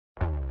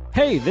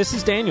Hey, this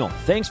is Daniel.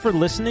 Thanks for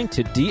listening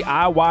to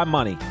DIY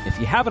Money. If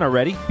you haven't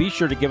already, be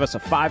sure to give us a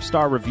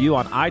 5-star review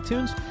on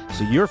iTunes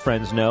so your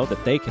friends know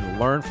that they can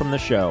learn from the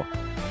show.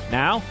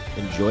 Now,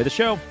 enjoy the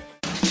show.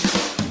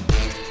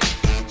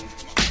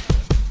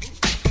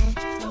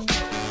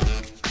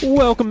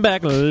 Welcome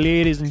back,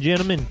 ladies and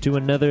gentlemen, to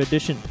another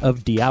edition of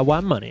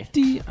DIY Money.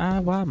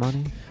 DIY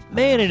Money.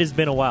 Man, it has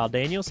been a while,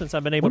 Daniel, since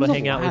I've been able to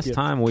hang out with you. Last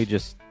time we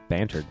just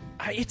bantered.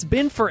 It's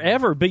been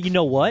forever, but you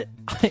know what?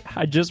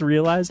 I just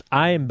realized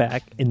I am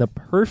back in the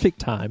perfect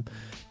time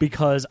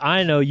because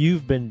I know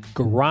you've been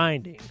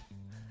grinding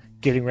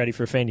getting ready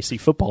for fantasy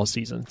football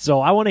season.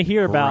 So I want to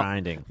hear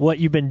about what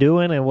you've been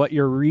doing and what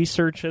your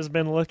research has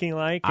been looking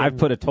like. I've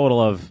put a total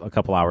of a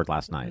couple hours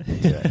last night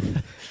into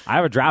it. I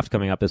have a draft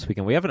coming up this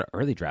weekend. We have an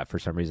early draft for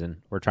some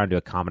reason. We're trying to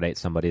accommodate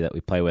somebody that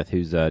we play with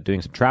who's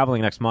doing some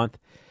traveling next month.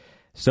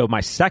 So my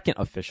second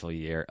official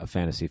year of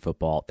fantasy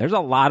football, there's a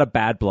lot of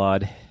bad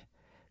blood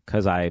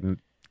because I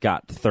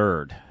got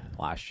third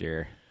last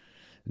year,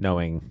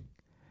 knowing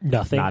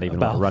nothing not even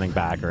about what a running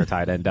back or a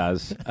tight end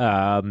does. You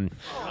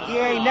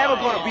ain't never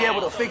going to be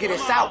able to figure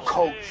this out,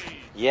 coach.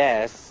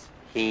 Yes,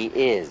 he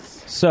is.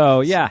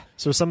 So, yeah.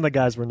 So some of the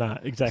guys were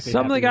not exactly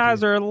Some of the happy guys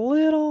with you. are a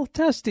little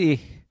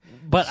testy.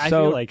 But I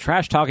So feel like...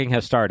 trash talking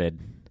has started.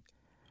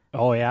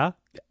 Oh, yeah?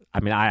 I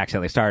mean, I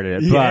accidentally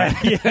started it, Yeah,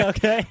 but yeah,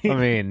 okay. I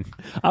mean,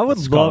 I would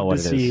let's call it love what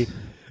to it see is.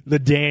 the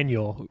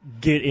Daniel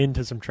get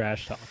into some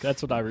trash talk.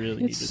 That's what I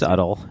really need It's to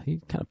subtle.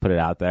 You kind of put it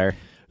out there. see.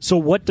 So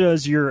what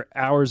does your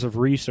hours of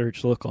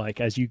research look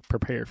like as you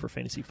prepare for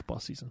fantasy football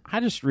season?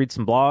 I just read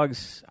some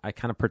blogs. I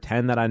kind of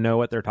pretend that I know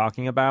what they're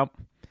talking about.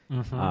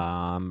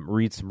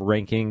 Read some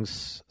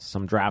rankings,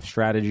 some draft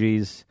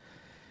strategies.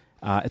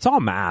 It's all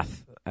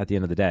math at the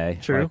end of the day.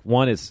 True. Like,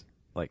 one is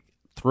like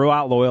throw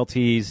out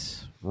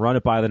loyalties, run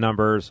it by the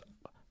numbers,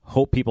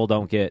 hope people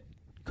don't get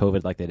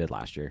COVID like they did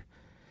last year,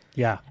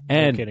 Yeah,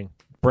 and no kidding.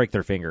 break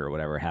their finger or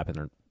whatever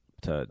happened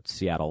to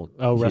Seattle.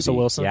 Oh, QB. Russell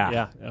Wilson?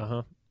 Yeah.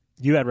 Uh-huh.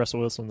 You had Russell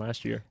Wilson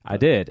last year. I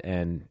did,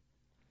 and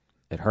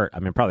it hurt. I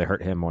mean, it probably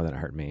hurt him more than it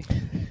hurt me,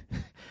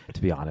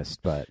 to be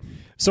honest, but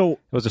So it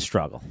was a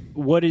struggle.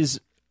 what is...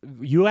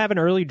 You have an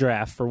early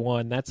draft, for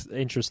one. That's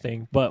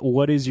interesting. But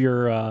what is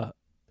your...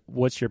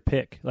 what's your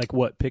pick? Like,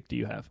 what pick do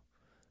you have?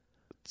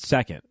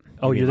 Second.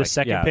 Oh, You mean you're the like-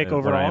 second yeah, pick what I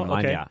overall? am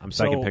line, Okay. Yeah, I'm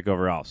second So- pick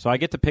overall. So I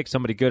get to pick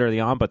somebody good early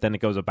on, but then it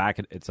goes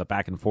it's a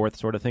back and forth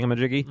sort of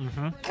thingamajiggy.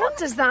 What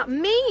does that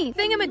mean?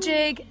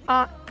 Thingamajig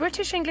are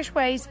British English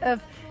ways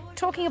of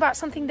talking about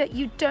something that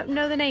you don't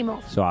know the name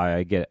of. So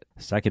I get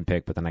second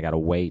pick, but then I got to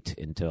wait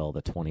until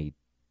the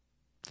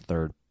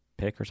 23rd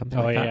pick or something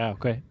Oh, like that. yeah,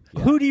 okay.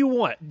 Yeah. Who do you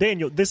want?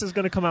 Daniel, this is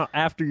going to come out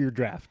after your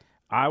draft.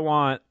 I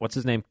want, what's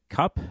his name?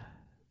 Cup?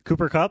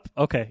 Cooper Kupp?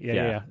 Okay, yeah.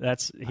 Yeah.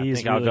 That's I he's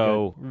think really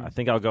I'll go. good. I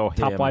think I'll go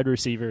Top him wide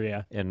receiver,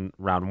 yeah. in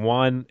round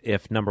one.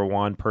 If number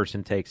one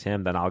person takes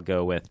him, then I'll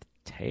go with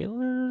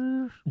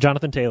Taylor.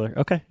 Jonathan Taylor.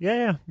 Okay,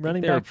 yeah.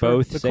 Running They're back for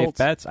both the safe Colts.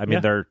 bets. I mean,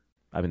 Yeah.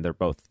 they're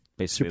both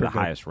basically Super the good.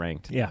 highest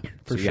ranked. Yeah,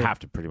 for so sure. you have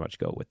to pretty much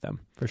go with them.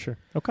 For sure.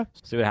 Okay.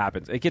 See what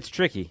happens. It gets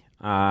tricky.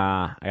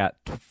 I got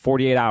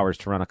 48 hours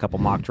to run a couple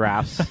mock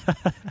drafts.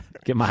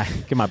 get my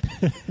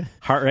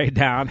heart rate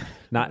down.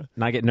 Not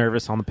get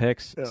nervous on the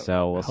picks.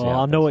 So we'll see. Well, how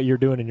I'll it know goes. what you're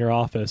doing in your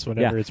office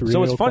whenever it's real So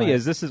what's funny quiet.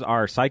 is this is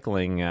our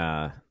cycling,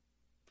 my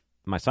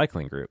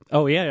cycling group.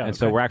 Oh, yeah. And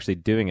so okay. we're actually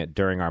doing it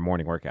during our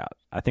morning workout.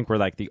 I think we're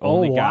like the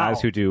only wow.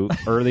 guys who do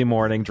early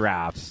morning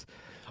drafts.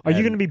 Are you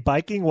And- going to be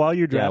biking while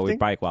you're Yeah, drafting? we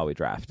bike while we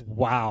draft.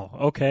 Wow.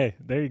 Okay.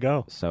 There you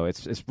go. So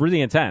it's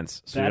really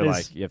intense. So That you're is-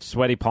 like, you have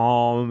sweaty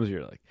palms.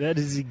 You're like That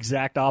is the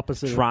exact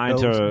opposite Trying of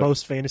those, to-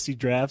 most fantasy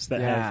drafts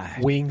that Yeah.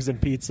 have wings and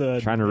pizza.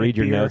 And, trying to read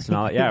your beer. notes and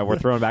all that. Yeah, we're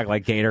throwing back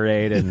like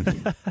Gatorade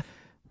and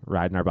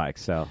riding our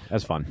bikes. So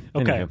that's fun.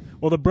 Okay. Anywho.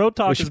 Well, the bro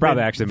talk We should has probably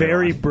been actually move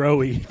very on.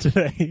 bro-y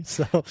today.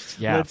 So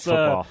Yeah, let's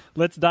football.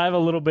 let's dive a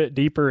little bit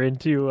deeper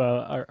into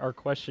our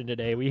question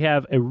today. We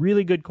have a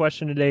really good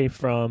question today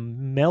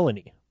from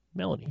Melanie.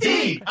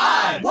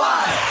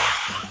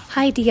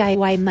 Hi,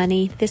 DIY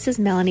Money. This is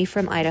Melanie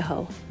from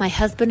Idaho. My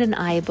husband and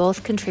I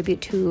both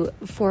contribute to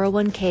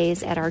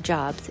 401ks at our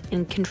jobs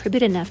and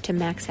contribute enough to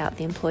max out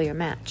the employer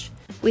match.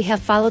 We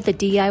have followed the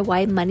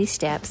DIY money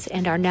steps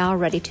and are now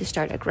ready to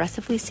start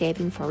aggressively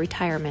saving for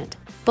retirement.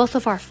 Both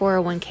of our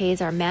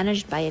 401ks are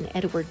managed by an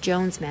Edward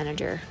Jones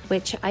manager,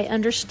 which I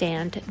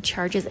understand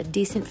charges a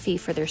decent fee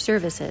for their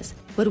services.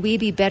 Would we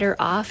be better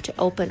off to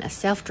open a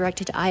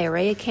self-directed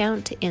IRA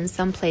account in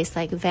some place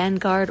like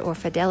Vanguard or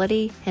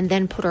Fidelity and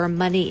then put our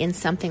money in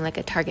something like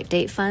a target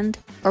date fund?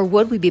 Or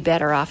would we be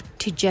better off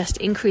to just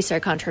increase our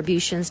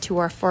contributions to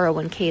our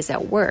 401ks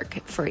at work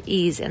for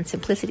ease and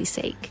simplicity's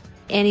sake?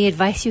 Any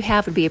advice you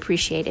have would be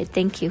appreciated.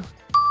 Thank you.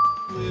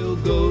 We'll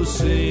go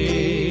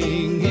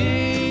singing,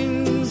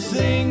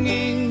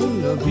 singing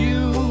of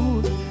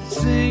you,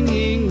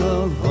 singing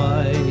of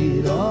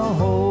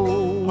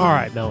Idaho. All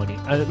right, Melanie.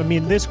 I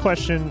mean, this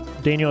question,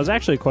 Daniel, is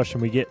actually a question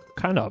we get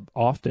kind of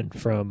often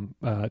from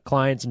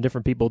clients and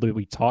different people that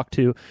we talk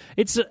to.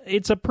 It's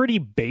a pretty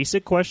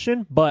basic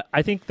question, but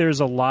I think there's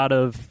a lot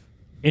of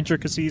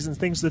intricacies and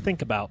things to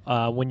think about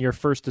when you're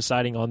first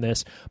deciding on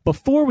this.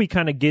 Before we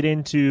kind of get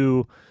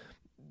into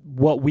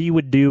what we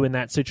would do in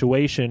that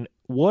situation,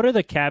 what are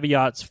the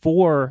caveats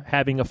for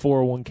having a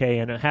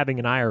 401k and having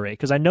an IRA?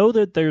 Because I know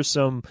that there's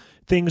some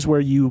things where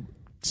you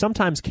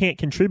sometimes can't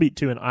contribute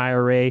to an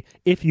IRA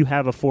if you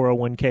have a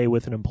 401k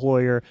with an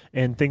employer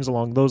and things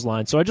along those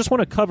lines. So I just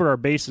want to cover our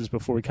bases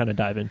before we kind of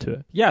dive into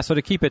it. Yeah, so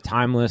to keep it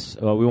timeless,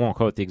 we won't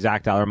quote the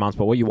exact dollar amounts,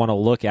 but what you want to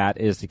look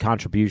at is the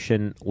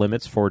contribution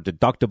limits for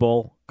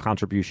deductible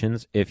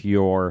contributions if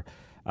you're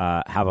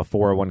have a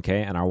 401k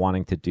and are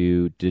wanting to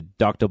do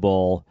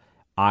deductible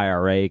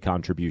IRA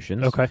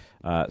contributions. Okay.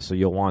 So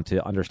you'll want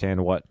to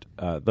understand what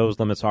those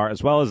limits are,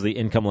 as well as the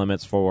income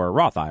limits for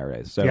Roth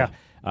IRAs. So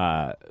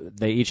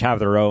they each have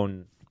their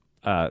own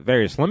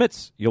various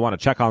limits. You'll want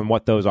to check on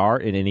what those are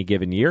in any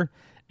given year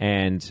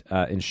and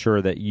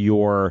ensure that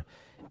your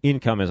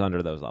income is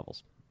under those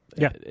levels.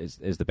 Yeah.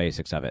 Is the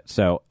basics of it.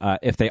 So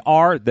if they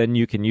are, then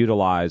you can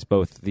utilize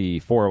both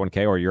the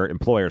 401k or your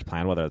employer's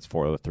plan, whether it's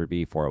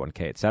 403b,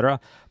 401k, et cetera,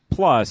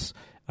 plus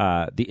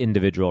the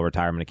individual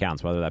retirement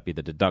accounts, whether that be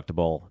the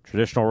deductible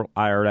traditional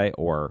IRA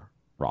or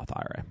Roth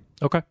IRA.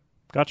 Okay.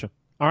 Gotcha.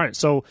 All right.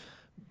 So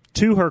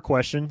to her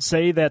question,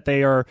 say that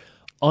they are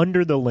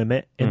under the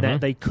limit and that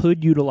they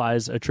could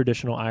utilize a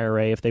traditional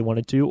IRA if they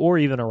wanted to, or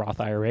even a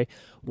Roth IRA.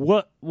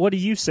 What do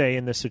you say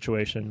in this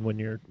situation when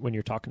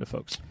you're talking to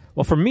folks?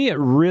 Well, for me, it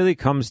really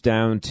comes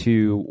down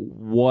to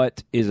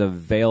what is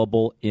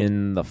available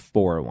in the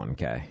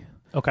 401k.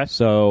 Okay.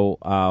 So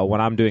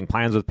when I'm doing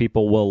plans with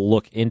people, we'll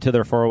look into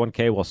their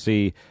 401k. We'll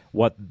see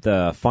what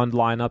the fund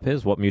lineup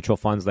is, what mutual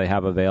funds they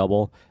have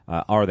available.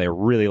 Are they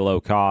really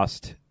low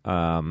cost?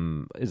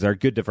 Is there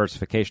good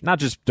diversification? Not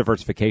just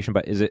diversification,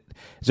 but is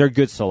there a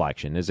good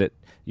selection? Is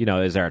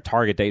there a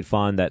target date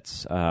fund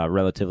that's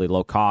relatively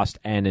low cost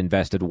and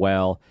invested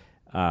well?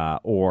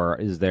 Or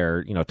is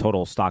there,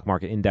 total stock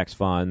market index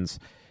funds,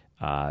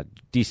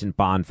 decent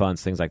bond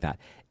funds, things like that?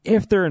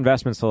 If their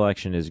investment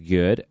selection is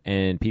good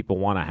and people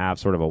want to have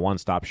sort of a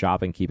one-stop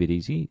shop and keep it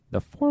easy,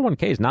 the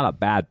 401k is not a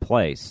bad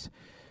place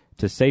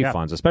to save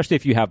funds, especially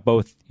if you have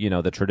both,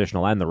 the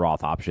traditional and the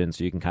Roth options,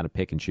 so you can kind of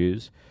pick and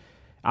choose.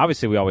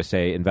 Obviously, we always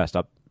say invest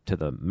up to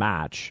the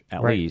match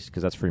at least,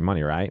 because that's free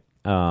money, right?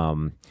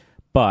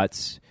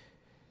 But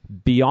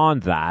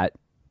beyond that,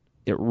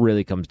 it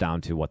really comes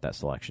down to what that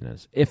selection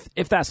is.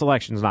 If that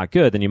selection is not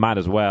good, then you might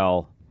as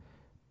well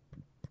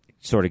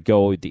sort of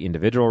go the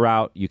individual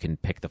route. You can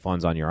pick the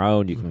funds on your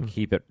own. You can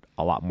keep it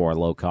a lot more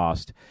low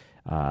cost.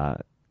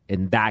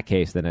 In that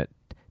case, then it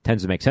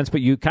tends to make sense, but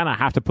you kind of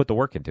have to put the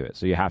work into it.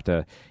 So you have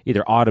to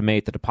either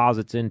automate the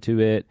deposits into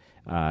it.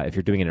 If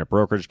you're doing it in a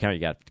brokerage account, you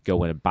got to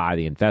go in and buy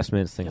the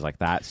investments, things like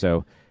that.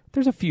 So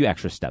there's a few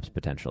extra steps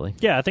potentially.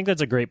 Yeah, I think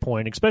that's a great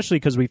point, especially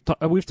because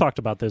we've talked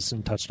about this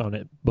and touched on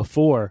it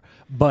before,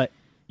 but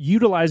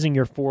utilizing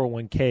your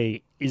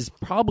 401k is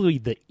probably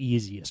the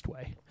easiest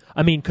way.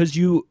 I mean, because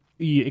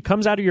it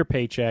comes out of your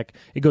paycheck,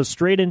 it goes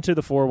straight into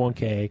the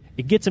 401k,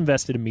 it gets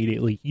invested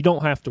immediately. You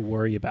don't have to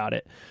worry about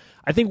it.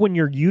 I think when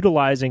you're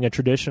utilizing a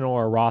traditional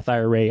or Roth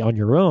IRA on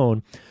your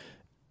own,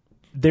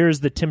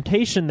 there's the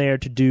temptation there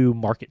to do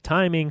market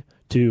timing,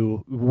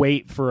 to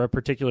wait for a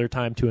particular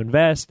time to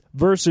invest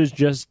versus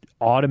just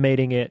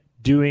automating it,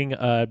 doing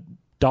a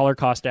dollar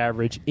cost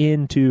average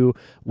into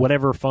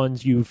whatever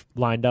funds you've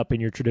lined up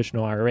in your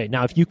traditional IRA.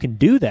 Now, if you can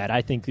do that,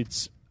 I think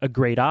it's a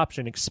great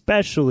option,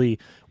 especially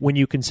when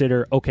you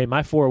consider, okay,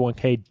 my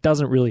 401k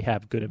doesn't really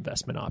have good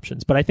investment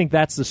options. But I think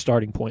that's the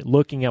starting point,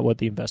 looking at what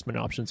the investment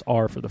options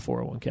are for the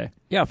 401k.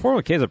 Yeah,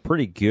 401k is a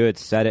pretty good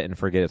set it and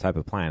forget it type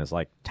of plan. It's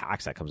like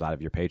tax that comes out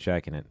of your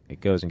paycheck, and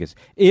it goes and gets,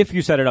 if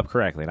you set it up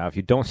correctly. Now, if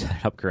you don't set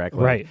it up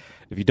correctly, right,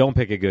 if you don't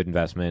pick a good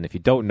investment, if you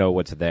don't know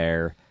what's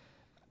there,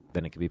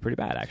 then it can be pretty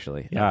bad,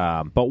 actually.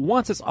 Yeah. But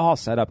once it's all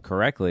set up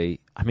correctly,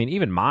 I mean,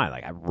 even mine,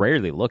 I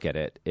rarely look at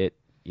it.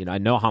 I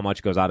know how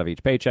much goes out of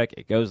each paycheck.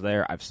 It goes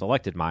there. I've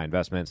selected my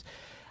investments.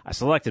 I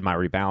selected my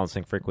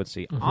rebalancing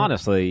frequency.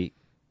 Honestly,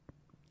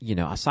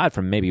 aside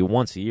from maybe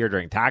once a year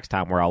during tax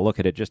time where I'll look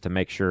at it just to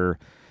make sure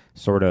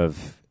sort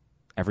of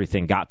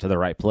everything got to the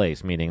right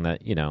place, meaning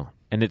that,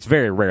 and it's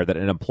very rare that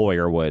an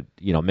employer would,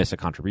 miss a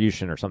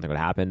contribution or something would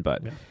happen,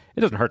 but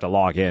it doesn't hurt to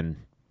log in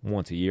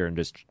once a year and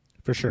just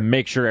for sure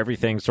make sure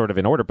everything's sort of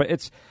in order. But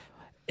it's,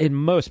 in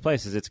most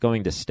places, it's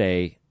going to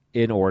stay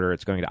in order.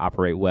 It's going to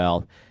operate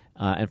well.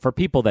 And for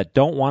people that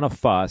don't want to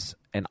fuss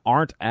and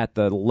aren't at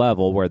the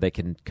level where they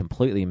can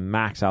completely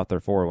max out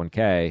their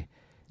 401k,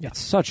 it's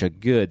such a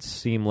good,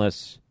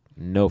 seamless,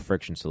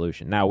 no-friction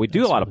solution. Now, we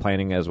do a lot of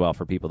planning as well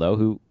for people, though,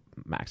 who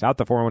max out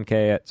the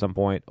 401k at some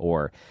point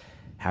or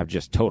have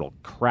just total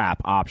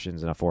crap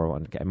options in a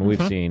 401k. I mean,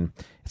 we've seen,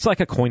 it's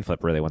like a coin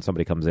flip, really, when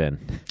somebody comes in.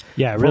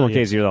 Yeah, really.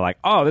 401ks, you're like,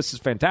 oh, this is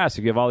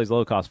fantastic. You have all these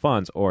low-cost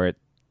funds, or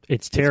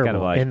it's terrible, kind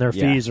of like, and their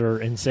fees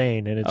are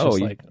insane, and it's just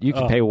like... you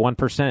can pay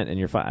 1% and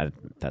you're fine.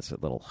 That's a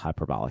little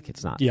hyperbolic.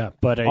 It's not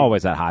but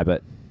always that high,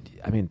 but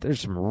I mean,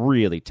 there's some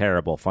really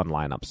terrible fund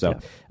lineups. So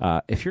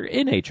if you're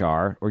in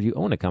HR or you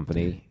own a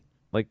company,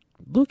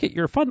 look at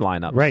your fund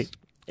lineups. Right.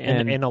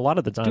 And a lot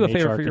of the time, do a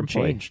favor HR for your can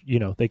employee.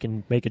 change. They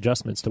can make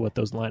adjustments to what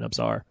those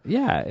lineups are.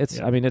 Yeah,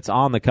 I mean, it's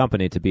on the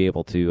company to be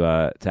able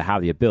to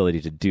have the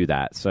ability to do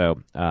that.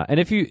 So, and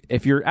if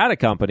you're at a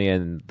company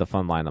and the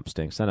fund lineup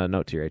stinks, send a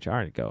note to your HR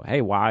and go,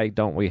 hey, why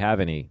don't we have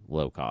any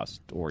low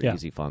cost or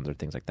easy funds or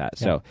things like that?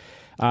 So,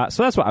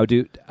 so that's what I would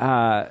do.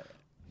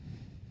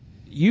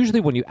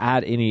 Usually, when you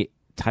add any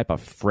type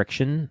of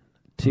friction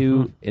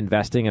to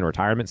investing and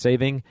retirement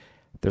saving,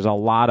 there's a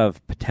lot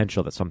of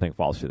potential that something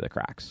falls through the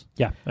cracks.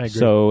 Yeah, I agree.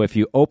 So if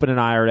you open an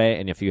IRA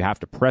and if you have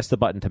to press the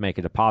button to make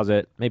a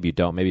deposit, maybe you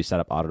don't. Maybe you set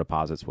up auto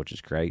deposits, which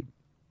is great.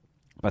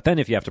 But then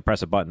if you have to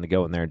press a button to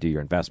go in there and do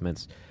your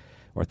investments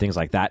or things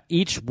like that,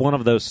 each one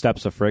of those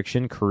steps of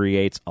friction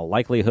creates a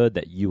likelihood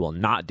that you will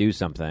not do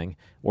something,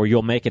 or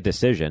you'll make a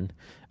decision,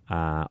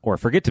 or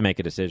forget to make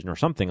a decision or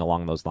something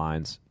along those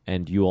lines,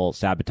 and you will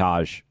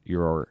sabotage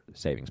your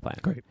savings plan.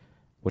 Great.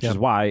 Which is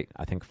why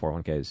I think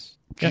 401k is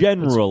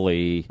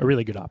generally a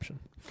really good option.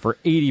 For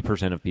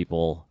 80% of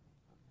people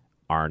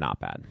are not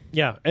bad.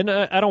 Yeah, and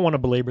I don't want to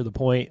belabor the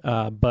point,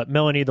 but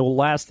Melanie, the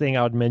last thing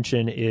I would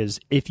mention is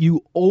if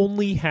you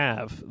only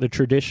have the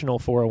traditional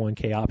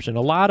 401k option,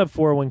 a lot of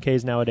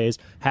 401ks nowadays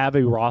have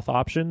a Roth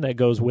option that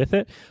goes with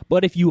it,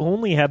 but if you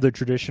only have the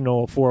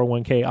traditional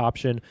 401k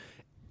option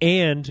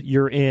and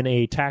you're in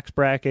a tax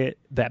bracket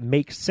that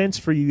makes sense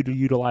for you to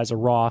utilize a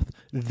Roth,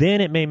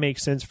 then it may make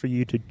sense for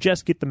you to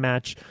just get the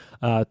match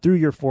through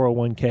your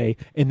 401k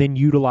and then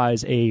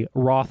utilize a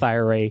Roth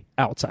IRA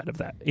outside of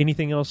that.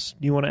 Anything else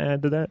you want to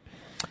add to that?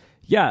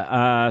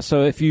 Yeah,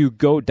 so if you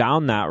go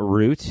down that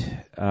route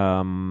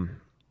and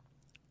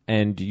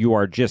you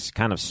are just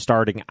kind of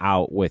starting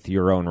out with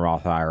your own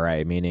Roth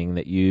IRA, meaning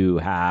that you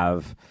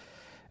have,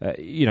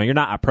 you're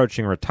not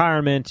approaching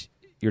retirement,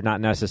 you're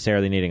not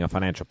necessarily needing a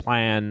financial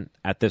plan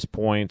at this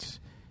point.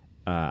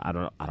 I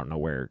don't know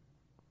where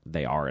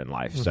they are in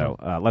life. So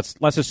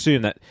let's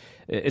assume that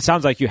it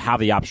sounds like you have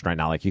the option right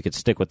now. Like you could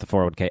stick with the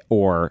 401k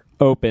or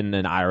open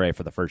an IRA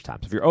for the first time.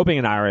 So if you're opening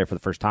an IRA for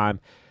the first time,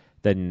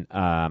 then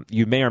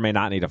you may or may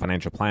not need a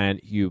financial plan.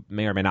 You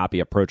may or may not be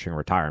approaching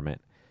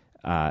retirement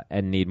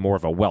and need more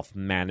of a wealth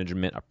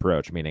management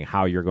approach, meaning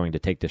how you're going to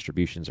take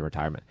distributions in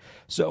retirement.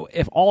 So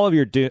if all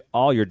you're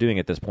doing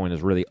at this point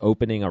is really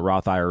opening a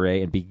Roth IRA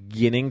and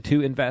beginning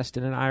to invest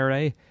in an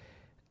IRA,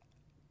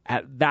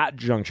 at that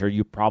juncture,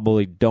 you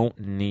probably don't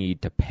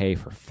need to pay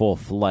for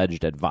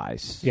full-fledged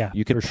advice. Yeah,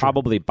 you could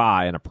probably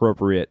buy an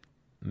appropriate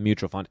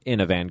mutual fund in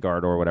a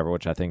Vanguard or whatever,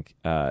 which I think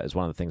is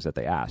one of the things that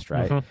they asked,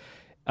 right?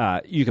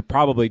 You could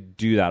probably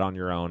do that on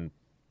your own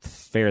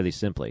fairly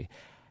simply.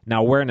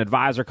 Now, where an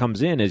advisor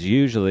comes in is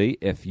usually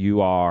if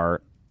you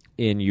are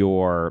in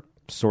your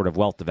sort of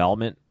wealth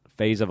development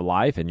phase of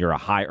life and you're a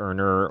high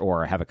earner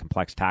or have a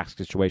complex tax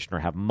situation or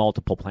have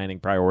multiple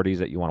planning priorities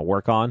that you want to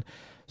work on.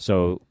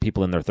 So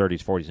people in their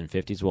 30s, 40s, and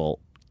 50s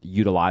will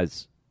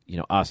utilize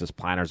us as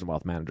planners and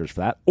wealth managers for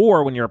that.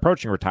 Or when you're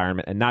approaching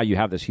retirement and now you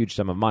have this huge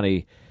sum of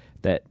money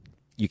that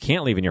you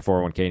can't leave in your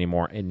 401k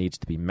anymore, it needs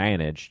to be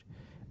managed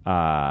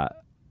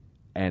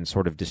and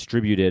sort of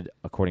distributed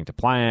according to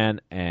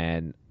plan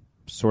and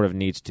sort of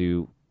needs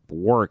to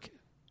work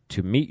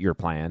to meet your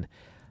plan.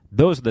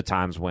 Those are the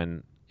times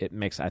when it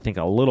makes, I think,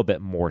 a little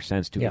bit more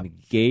sense to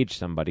engage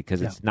somebody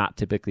because it's not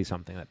typically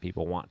something that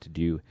people want to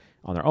do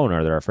on their own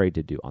or they're afraid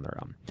to do on their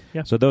own.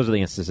 Yeah. So those are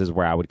the instances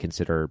where I would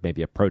consider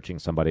maybe approaching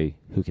somebody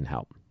who can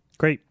help.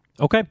 Great.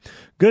 Okay.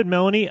 Good,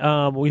 Melanie.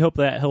 We hope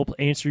that helped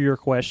answer your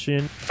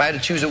question. If I had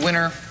to choose a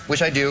winner,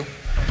 which I do,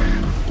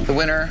 the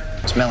winner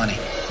is Melanie.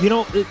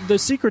 The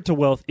secret to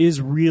wealth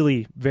is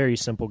really very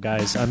simple,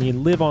 guys. I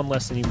mean, live on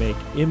less than you make,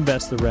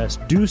 invest the rest,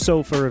 do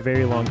so for a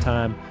very long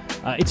time.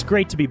 It's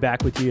great to be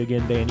back with you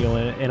again, Daniel,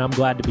 and I'm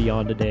glad to be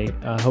on today.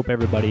 I hope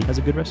everybody has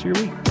a good rest of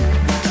your week.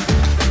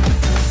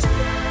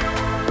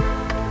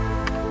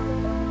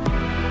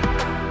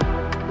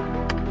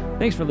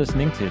 Thanks for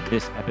listening to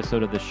this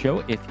episode of the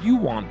show. If you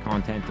want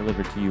content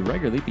delivered to you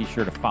regularly, be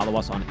sure to follow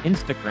us on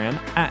Instagram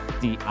at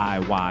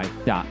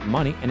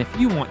DIY.money. And if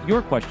you want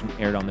your question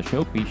aired on the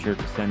show, be sure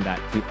to send that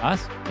to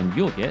us, and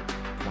you'll get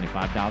a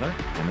 $25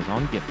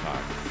 Amazon gift card.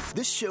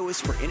 This show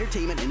is for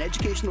entertainment and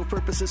educational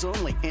purposes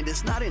only and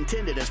is not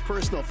intended as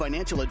personal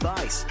financial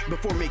advice.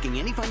 Before making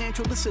any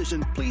financial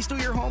decision, please do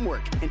your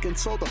homework and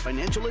consult a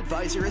financial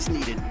advisor as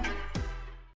needed.